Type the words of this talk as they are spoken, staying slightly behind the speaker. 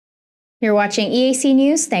You're watching EAC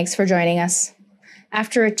News. Thanks for joining us.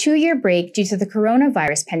 After a 2-year break due to the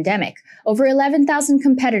coronavirus pandemic, over 11,000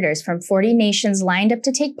 competitors from 40 nations lined up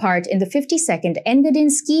to take part in the 52nd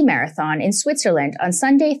Engadin Ski Marathon in Switzerland on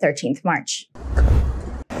Sunday, 13th March.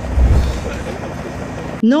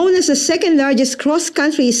 Known as the second largest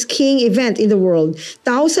cross-country skiing event in the world,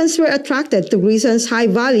 thousands were attracted to Grisons High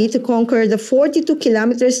Valley to conquer the 42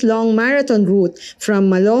 kilometers long marathon route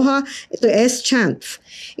from Maloja to S-chanf.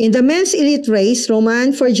 In the men's elite race,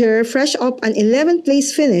 Furger, fresh off an 11th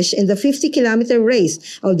place finish in the 50-kilometer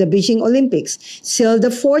race of the Beijing Olympics, sealed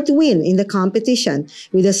the fourth win in the competition,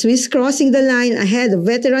 with the Swiss crossing the line ahead of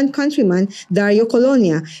veteran countryman Dario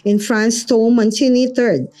Cologna in France Mancini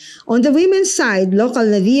third. On the women's side,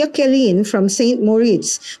 local Nadja Kalin from St.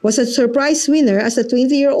 Moritz was a surprise winner as a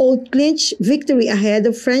 20-year-old clinched victory ahead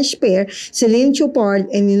of French pair Celine Chopard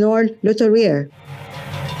and Enora Latuilliere.